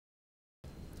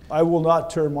I will not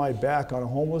turn my back on a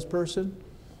homeless person.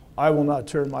 I will not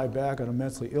turn my back on a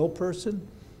mentally ill person.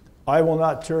 I will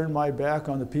not turn my back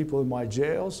on the people in my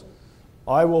jails.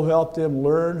 I will help them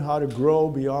learn how to grow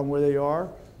beyond where they are.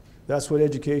 That's what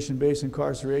education-based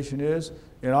incarceration is.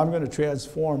 And I'm going to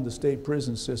transform the state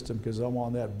prison system because I'm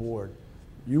on that board.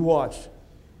 You watch.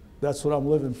 That's what I'm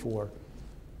living for.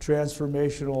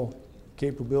 Transformational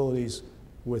capabilities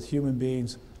with human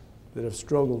beings that have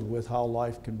struggled with how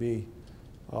life can be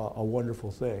a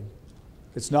wonderful thing.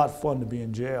 It's not fun to be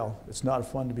in jail. It's not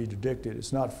fun to be addicted.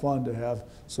 It's not fun to have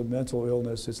some mental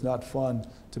illness. It's not fun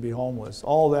to be homeless.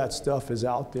 All that stuff is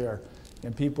out there,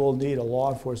 and people need a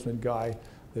law enforcement guy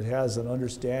that has an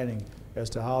understanding as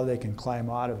to how they can climb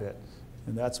out of it.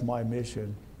 And that's my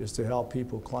mission, is to help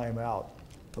people climb out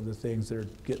of the things that are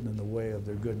getting in the way of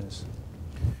their goodness.